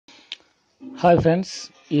Hi friends,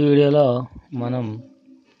 ఈ వీడియోలో మనం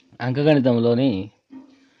అంకగణితంలోని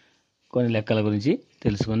కొన్ని లెక్కల గురించి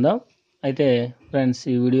తెలుసుకుందాం. అయితే ఫ్రెండ్స్,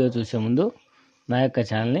 ఈ వీడియో చూసే ముందు నా యొక్క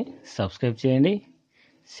ఛానల్ని సబ్స్క్రైబ్ చేయండి,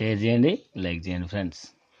 షేర్ చేయండి, లైక్ చేయండి ఫ్రెండ్స్.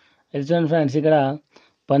 అయితే చూడండి ఫ్రెండ్స్, ఇక్కడ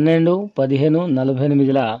 12, 15,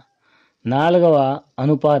 48ల 4వ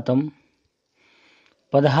అనుపాతం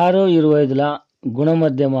 16, 25ల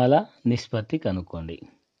గుణమధ్యమాల నిష్పత్తి కనుక్కోండి.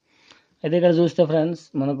 అయితే ఇక్కడ చూస్తే ఫ్రెండ్స్,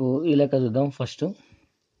 మనకు ఈ లెక్క చూద్దాం. ఫస్ట్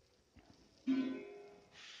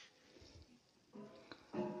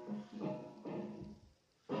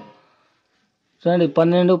చూడండి,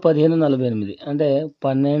 12, 15, 48 అంటే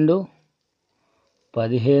 12,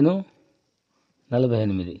 15,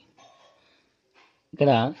 48.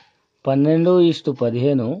 ఇక్కడ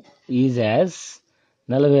 12:15 ఈజ్ యాజ్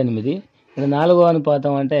 48. ఇక్కడ 4వ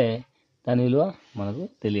అనుపాతం అంటే దాని విలువ మనకు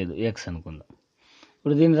తెలియదు, ఎక్స్ అనుకుందాం.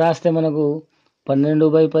 ఇప్పుడు దీన్ని రాస్తే మనకు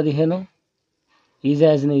 12/15 ఈజ్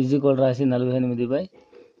యాజ్ని ఈజ్ ఈక్వల్ రాసి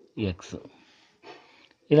 48/x.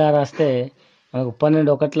 ఇలా రాస్తే మనకు 12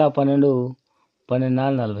 ఒకట్లా 12, 12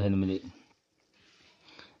 4 48.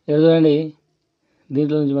 ఇక్కడ చూడండి,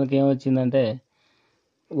 దీంట్లో నుంచి మనకి ఏమొచ్చిందంటే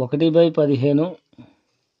 1/15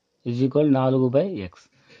 ఈజ్ ఈక్వల్ 4/x.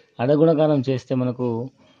 అడగుణకారం చేస్తే మనకు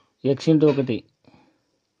x × 1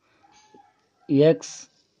 x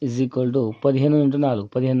is equal to 15 × 4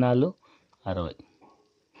 15 4 60.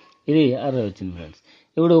 ఇది 60 వచ్చింది ఫ్రెండ్స్.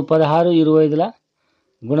 ఇప్పుడు 16, 25ల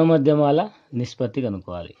గుణమధ్యమాల నిష్పత్తి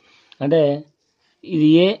కనుక్కోవాలి. అంటే ఇది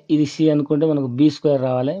ఏ, ఇది సి అనుకుంటే మనకు b²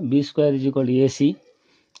 రావాలి. b² is equal to AC.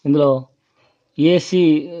 ఇందులో AC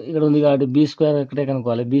ఇక్కడ ఉంది కాబట్టి b² ఇక్కడే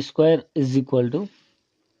కనుక్కోవాలి. b² is equal to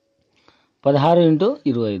 16 ×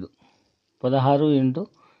 25. 16 ×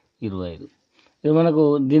 25. ఇది మనకు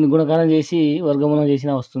దీన్ని గుణకారం చేసి వర్గమూలం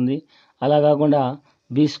చేసినా వస్తుంది. అలా కాకుండా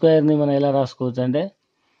b²ని మనం ఎలా రాసుకోవచ్చు అంటే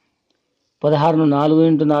 16ను 4 ×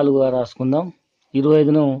 4గా రాసుకుందాం.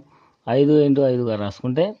 25ను 5 × 5గా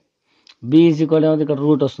రాసుకుంటే b ఈజ్ ఈక్వల్ ఏమవుతుంది, ఇక్కడ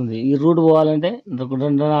రూట్ వస్తుంది. ఈ రూట్ పోవాలంటే 2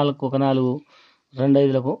 4కు 1 4, 2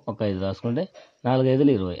 5లకు 1 5 రాసుకుంటే 4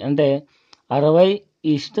 5లు 20. అంటే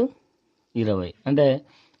 60:20. అంటే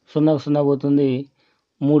 0కు 0 పోతుంది,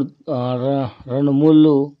 2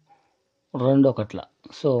 3లు 2 1.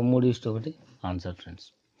 So 3:1 answer friends.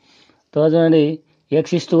 తర్వాత చూడండి,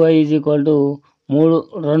 x/y is equal to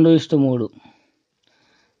 2:3.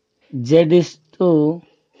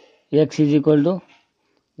 z/x is equal to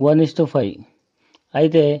 1:5.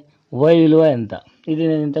 అయితే y విలువ ఎంత? ఇది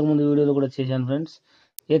నేను ఇంతకుముందు వీడియోలో కూడా చేశాను ఫ్రెండ్స్.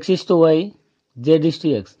 x/y,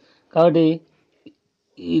 z/x. కాబట్టి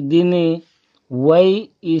దీన్ని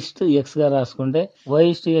y/xగా రాసుకుంటే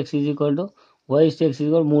y/x ఈజ్ ఈక్వల్ టు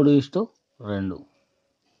 3:2.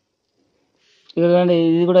 ఇక్కడ చూడండి,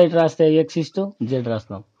 ఇది కూడా ఇటు రాస్తే x/z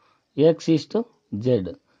రాస్తాం. x/z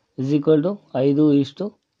is equal to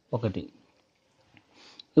 5:1.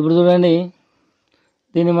 ఇప్పుడు చూడండి,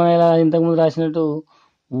 దీన్ని మనం ఇలా ఇంతకుముందు రాసినట్టు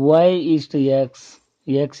y/x,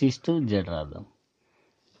 x/z రాద్దాం.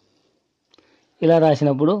 ఇలా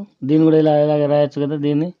రాసినప్పుడు దీన్ని కూడా ఇలాగే రాయొచ్చు కదా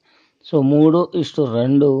దీన్ని. సో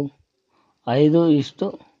 3:2,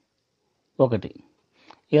 5:1.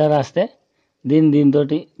 ఇలా రాస్తే దీంతో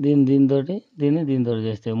దీంతో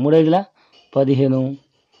చేస్తే 3 5ల 15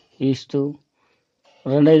 2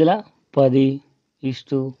 5ల 10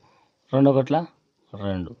 2 1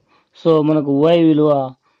 2. సో మనకు y విలువ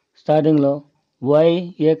స్టార్టింగ్లో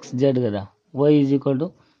y/z కదా, y is equal to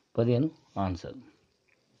 15 answer.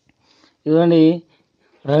 ఇదిగోండి,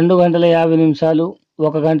 2 గంటల 50 నిమిషాలు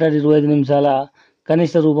 1 గంట 25 నిమిషాల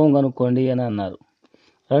కనిష్ట రూపం కనుక్కోండి అని అన్నారు.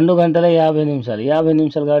 2 గంటల 50 నిమిషాలు 50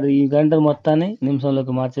 నిమిషాలు కాబట్టి ఈ గంట మొత్తాన్ని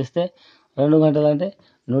నిమిషంలోకి మార్చేస్తే 2 గంటలు అంటే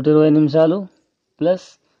 120 నిమిషాలు ప్లస్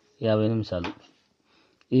 50 నిమిషాలు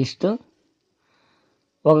ఈస్ట్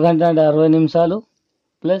 1 గంట అంటే 60 నిమిషాలు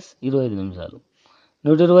ప్లస్ 25 నిమిషాలు.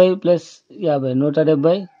 120 ప్లస్ 50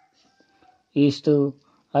 170 ఈస్ట్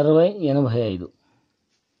 60 85.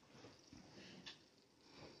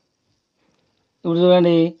 ఇప్పుడు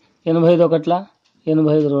చూడండి, 85 1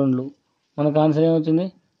 85 2. మనకు ఆన్సర్ ఏమవుతుంది,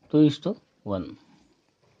 2:1.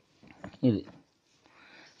 ఇది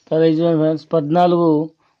తర్వాత చూడండి ఫ్రెండ్స్,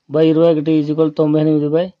 14/21 ఈజ్ ఈక్వల్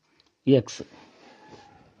 98/x.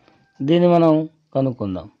 దీన్ని మనం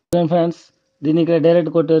కనుక్కుందాం. చూడండి ఫ్రెండ్స్, దీన్ని ఇక్కడ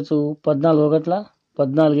డైరెక్ట్ కొట్టవచ్చు. 14 1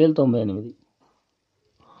 14 98.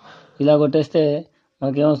 ఇలా కొట్టేస్తే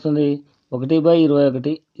మనకేమొస్తుంది,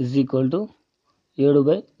 1/21 ఈజ్ ఈక్వల్ టు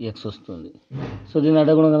 7/x వస్తుంది. సో దీన్ని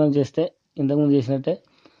అడగుణకరం చేస్తే ఇంతకుముందు చేసినట్టే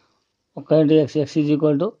 1 x ఈజ్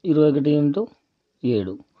ఈక్వల్ టు 21 ×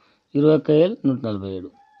 7 21 147.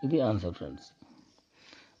 ఇది answer friends.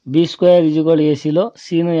 b² is equal ఏసీలో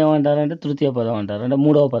సీను ఏమంటారంటే తృతీయ పదం అంటారు, అంటే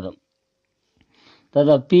మూడవ పదం.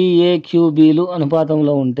 తర్వాత PAQBలు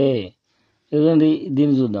అనుపాతంలో ఉంటే చూడండి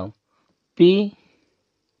దీన్ని చూద్దాం.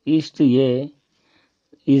 P:A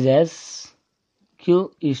is as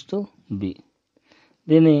Q:B.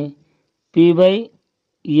 దీన్ని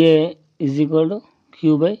P/A is equal to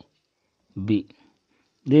Q/B.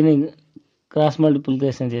 దీన్ని క్రాస్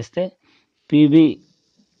మల్టిప్లికేషన్ చేస్తే PB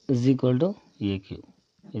is equal to AQ.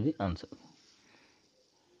 ఇది ఆన్సర్.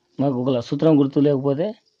 మాకు ఒక సూత్రం గుర్తు లేకపోతే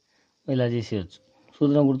ఇలా చేసేయచ్చు.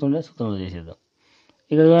 సూత్రం గుర్తుంటే సూత్రంలో చేసేద్దాం.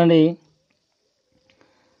 ఇక్కడ చూడండి,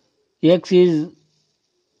 X is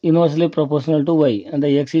inversely proportional to Y. అంటే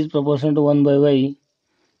X is proportional to 1/Y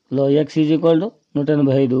లో X is equal to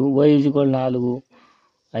 185, Y is equal 4.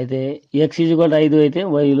 అయితే X ఈజ్ ఈక్వల్ 5 అయితే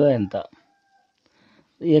Yలో ఎంత?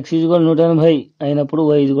 X ఈజ్ ఈక్వల్ 180 అయినప్పుడు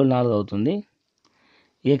Y ఈజ్ ఈక్వల్ 4 అవుతుంది.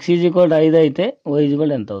 X ఈజ్ ఈక్వల్ 5 అయితే Y ఈజ్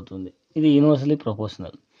ఈక్వల్ ఎంత అవుతుంది? ఇది ఇన్వర్స్లీ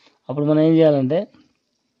ప్రపోర్షనల్. అప్పుడు మనం ఏం చేయాలంటే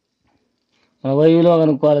మన Y విలువ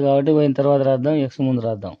కనుక్కోవాలి కాబట్టి Y తర్వాత రాద్దాం, X ముందు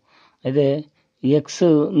రాద్దాం. అయితే X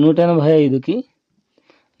 185కి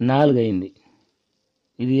 4 అయింది.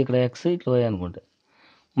 ఇది ఇక్కడ X, ఇక్కడ Y అనుకుంటే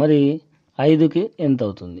మరి 5కి ఎంత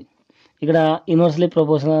అవుతుంది? ఇక్కడ ఇన్వర్స్లీ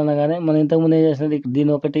ప్రపోర్షనల్ అనగానే మనం ఇంతకుముందు ఏం చేసినట్టు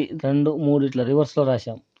దీన్ని 1, 2, 3 ఇట్లా రివర్స్లో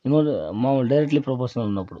రాసాం. మామూలు డైరెక్ట్లీ ప్రపోర్షనల్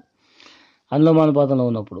ఉన్నప్పుడు, అనులోమానుపాతంలో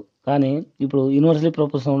ఉన్నప్పుడు. కానీ ఇప్పుడు ఇన్వర్స్లీ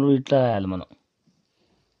ప్రపోర్షనల్ ఉన్నప్పుడు ఇట్లా రాయాలి మనం,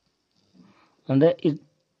 అంటే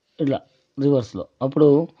ఇట్లా రివర్స్లో. అప్పుడు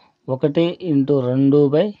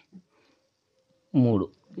 1/2/3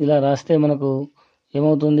 ఇలా రాస్తే మనకు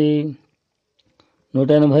ఏమవుతుంది?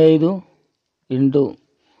 185 ×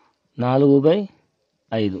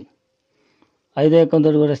 4/5. 5 ఎక్కంతో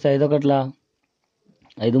కూడా వస్తే 5 1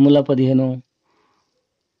 5 ముళ్ళ 15,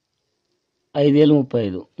 5 ఏళ్ళు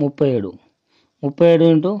 35, 37.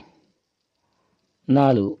 37 ×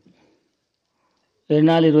 4, 7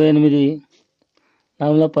 4 28,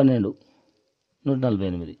 4 12,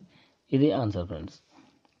 148. ఇది ఆన్సర్ ఫ్రెండ్స్.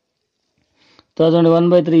 తర్వాత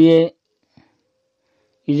 1/3A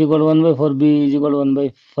is equal 1/4B is equal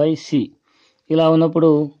 1/5C. ఇలా ఉన్నప్పుడు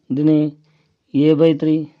దీన్ని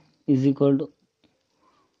A/3 is equal to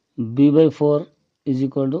B/4 is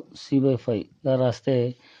equal to C/5 ఇలా రాస్తే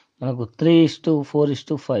మనకు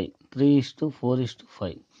 3:4:5,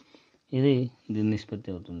 3:4:5 ఇది దీని నిష్పత్తి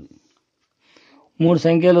అవుతుంది. 3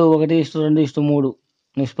 సంఖ్యలు 1:2:3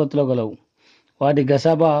 నిష్పత్తిలో గలవు. వాటి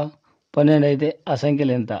గసాబా 12 అయితే ఆ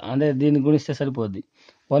సంఖ్యలు ఎంత? అంటే దీన్ని గుణిస్తే సరిపోద్ది.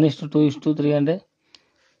 1:2:3 అంటే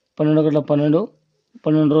 12 1 12,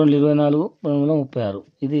 12 2 24, 12 36.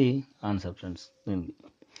 ఇది ఆన్సర్ ఫ్రెండ్స్ దీనికి.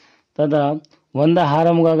 తర్వాత 100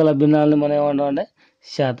 హారంగా గల భిన్నాలను మనం ఏమంటాం అంటే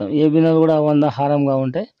శాతం. ఏ భిన్నాలు కూడా 100 హారంగా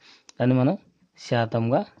ఉంటే దాన్ని మనం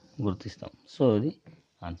శాతంగా గుర్తిస్తాం. సో ఇది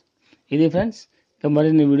ఆన్సర్. ఇది ఫ్రెండ్స్. ఇంకా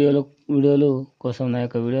మరిన్ని వీడియోలు కోసం నా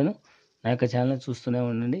యొక్క ఛానల్ చూస్తూనే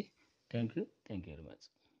ఉండండి. Thank you very much.